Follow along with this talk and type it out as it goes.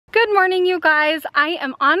Good morning, you guys. I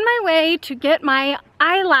am on my way to get my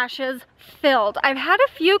eyelashes filled. I've had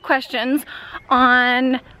a few questions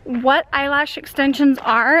on what eyelash extensions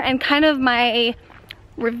are and kind of my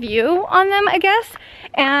review on them, I guess.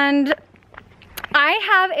 And I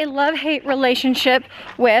have a love-hate relationship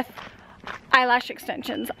with eyelash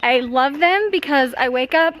extensions. I love them because I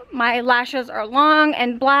wake up, my lashes are long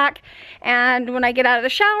and black, and when I get out of the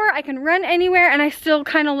shower I can run anywhere and I still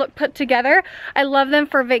kind of look put together. I love them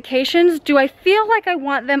for vacations. Do I feel like I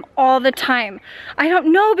want them all the time? I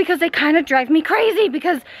don't know, because they kind of drive me crazy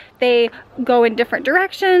because they go in different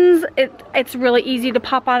directions. It's really easy to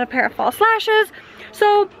pop on a pair of false lashes.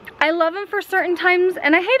 So I love them for certain times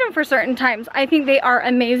and I hate them for certain times. I think they are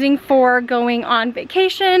amazing for going on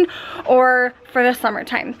vacation or for the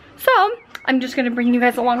summertime. So I'm just gonna bring you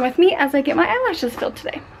guys along with me as I get my eyelashes filled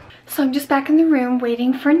today. So I'm just back in the room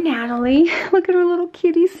waiting for Natalie. Look at her little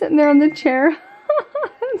kitty sitting there on the chair.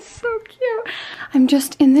 It's so cute. I'm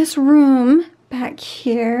just in this room back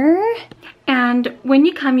here. And when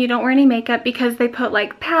you come, you don't wear any makeup because they put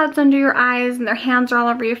like pads under your eyes and their hands are all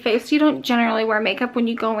over your face. So you don't generally wear makeup when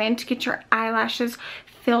you go in to get your eyelashes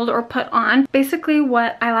filled or put on. Basically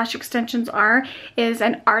what eyelash extensions are is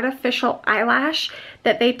an artificial eyelash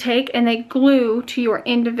that they take and they glue to your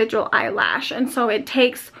individual eyelash. And so it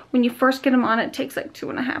takes, when you first get them on, it takes like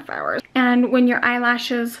 2.5 hours. And when your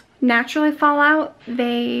eyelashes naturally fall out,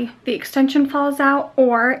 the extension falls out,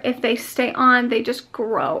 or if they stay on, they just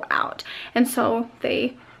grow out. And so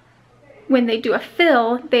when they do a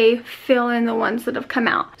fill, they fill in the ones that have come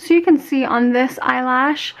out. So you can see on this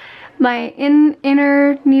eyelash, my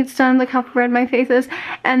inner needs done. Look how red my face is.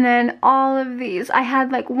 And then all of these, I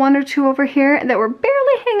had like 1 or 2 over here that were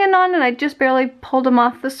barely hanging on and I just barely pulled them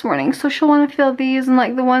off this morning. So she'll want to fill these and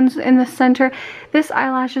like the ones in the center. This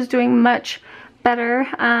eyelash is doing much better,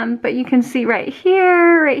 but you can see right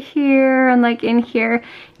here, and like in here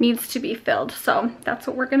needs to be filled. So that's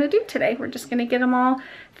what we're gonna do today. We're just gonna get them all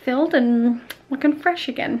filled and looking fresh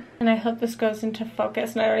again. And I hope this goes into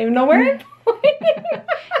focus and I don't even know where I'm pointing.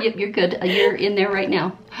 Yep, you're good. You're in there right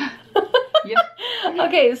now. Yep.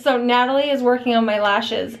 Okay, so Natalie is working on my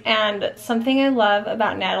lashes, and something I love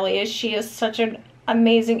about Natalie is she is such an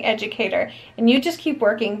amazing educator. And you just keep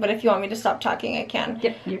working, but if you want me to stop talking, I can.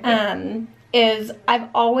 Yep, you're good. I've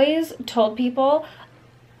always told people,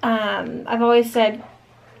 I've always said,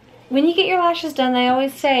 when you get your lashes done, they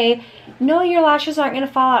always say, no, your lashes aren't going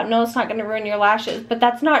to fall out. No, it's not going to ruin your lashes. But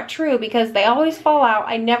that's not true because they always fall out.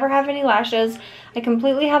 I never have any lashes. I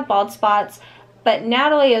completely have bald spots. But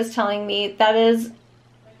Natalie is telling me that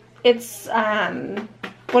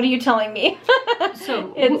what are you telling me?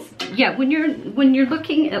 So yeah, when you're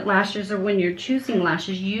looking at lashes or when you're choosing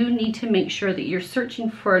lashes, you need to make sure that you're searching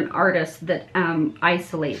for an artist that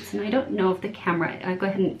isolates. And I don't know if the camera, go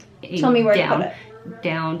ahead and aim tell me where down, to put it.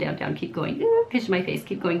 Down, keep going. Pitch my face,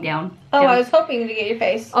 keep going down. Oh, down. I was hoping to get your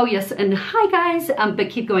face. Oh yes, and hi guys, but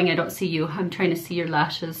keep going. I don't see you. I'm trying to see your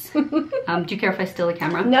lashes. Do you care if I steal the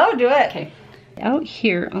camera? No, do it. Okay. Out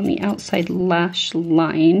here on the outside lash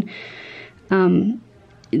line,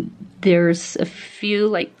 there's a few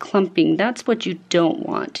like clumping. That's what you don't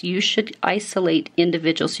want. You should isolate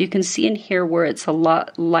individual. So you can see in here where it's a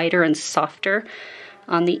lot lighter and softer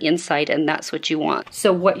on the inside, and that's what you want.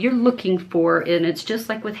 So what you're looking for, and it's just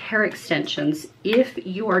like with hair extensions, if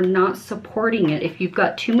you are not supporting it, if you've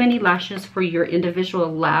got too many lashes for your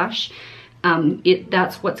individual lash,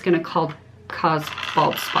 that's what's going to cause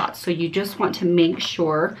bald spots. So you just want to make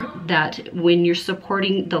sure that when you're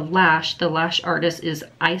supporting the lash artist is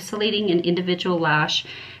isolating an individual lash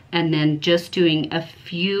and then just doing a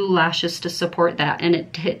few lashes to support that. And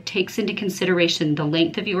it takes into consideration the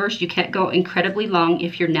length of yours. You can't go incredibly long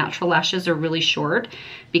if your natural lashes are really short,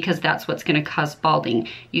 because that's what's going to cause balding.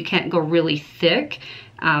 You can't go really thick.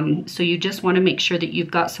 So you just want to make sure that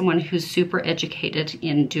you've got someone who's super educated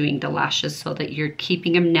in doing the lashes so that you're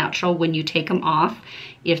keeping them natural when you take them off.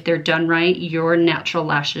 If they're done right, your natural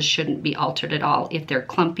lashes shouldn't be altered at all. If they're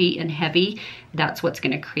clumpy and heavy, that's what's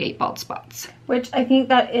going to create bald spots. Which I think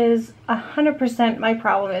that is 100% my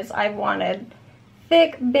problem. Is I've wanted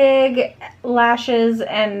thick, big lashes,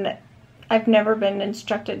 and I've never been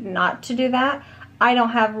instructed not to do that. I don't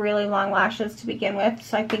have really long lashes to begin with,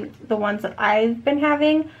 so I think the ones that I've been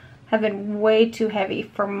having have been way too heavy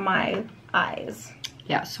for my eyes.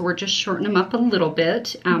 Yeah, so we're just shortening them up a little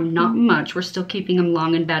bit, not much. We're still keeping them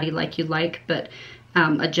long and batty like you like, but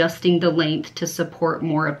adjusting the length to support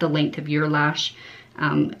more of the length of your lash,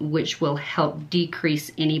 which will help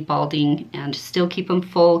decrease any balding and still keep them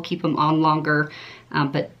full, keep them on longer,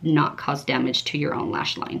 but not cause damage to your own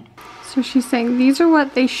lash line. So she's saying these are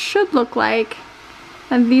what they should look like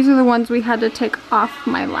And these are the ones we had to take off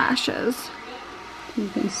my lashes. You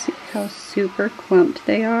can see how super clumped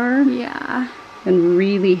they are. Yeah. And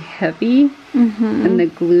really heavy. And the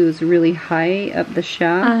glue is really high up the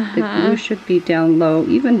shaft. The glue should be down low.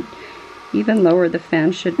 Even lower, the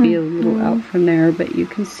fan should be a little out from there, but you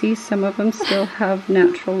can see some of them still have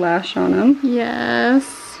natural lash on them.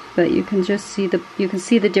 Yes. But you can just see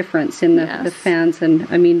the difference in the fans, and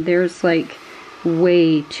I mean there's like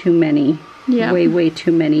way too many. Yep. Way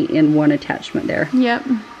too many in one attachment there. Yep.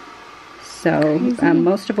 So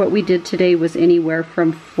most of what we did today was anywhere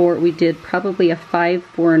from 4. We did probably a 5,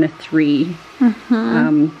 4, and a 3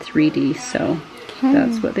 3D. So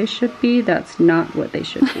that's what they should be. That's not what they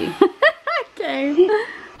should be. Okay.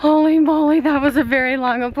 Holy moly, that was a very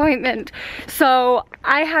long appointment. So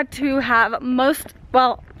I had to have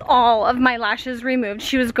all of my lashes removed.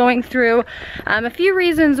 She was going through a few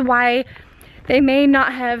reasons why they may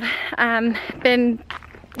not have been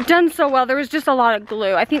done so well. There was just a lot of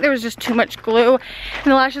glue. I think there was just too much glue, and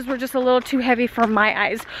the lashes were just a little too heavy for my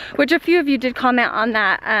eyes, which a few of you did comment on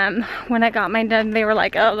that when I got mine done. They were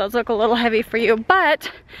like, oh, those look a little heavy for you, but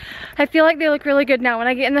I feel like they look really good now. When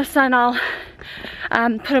I get in the sun, I'll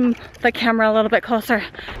put the camera a little bit closer.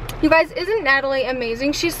 You guys, isn't Natalie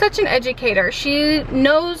amazing? She's such an educator. She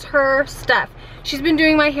knows her stuff. She's been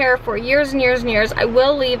doing my hair for years and years and years. I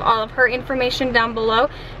will leave all of her information down below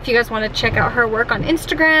if you guys want to check out her work on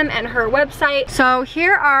Instagram and her website. So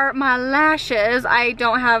here are my lashes. I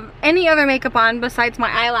don't have any other makeup on besides my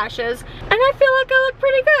eyelashes, and I feel like I look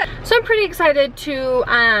pretty good. So I'm pretty excited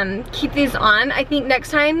to keep these on. I think next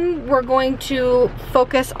time we're going to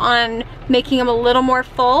focus on making them a little more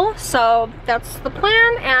full. So that's the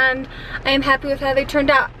plan, and I am happy with how they turned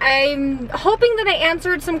out. I'm hoping that I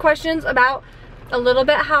answered some questions about a little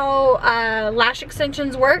bit how lash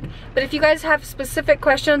extensions work, but if you guys have specific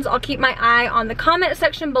questions, I'll keep my eye on the comment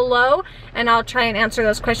section below and I'll try and answer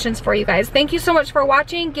those questions for you guys. Thank you so much for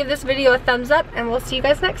watching. Give this video a thumbs up and we'll see you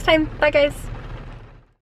guys next time. Bye guys.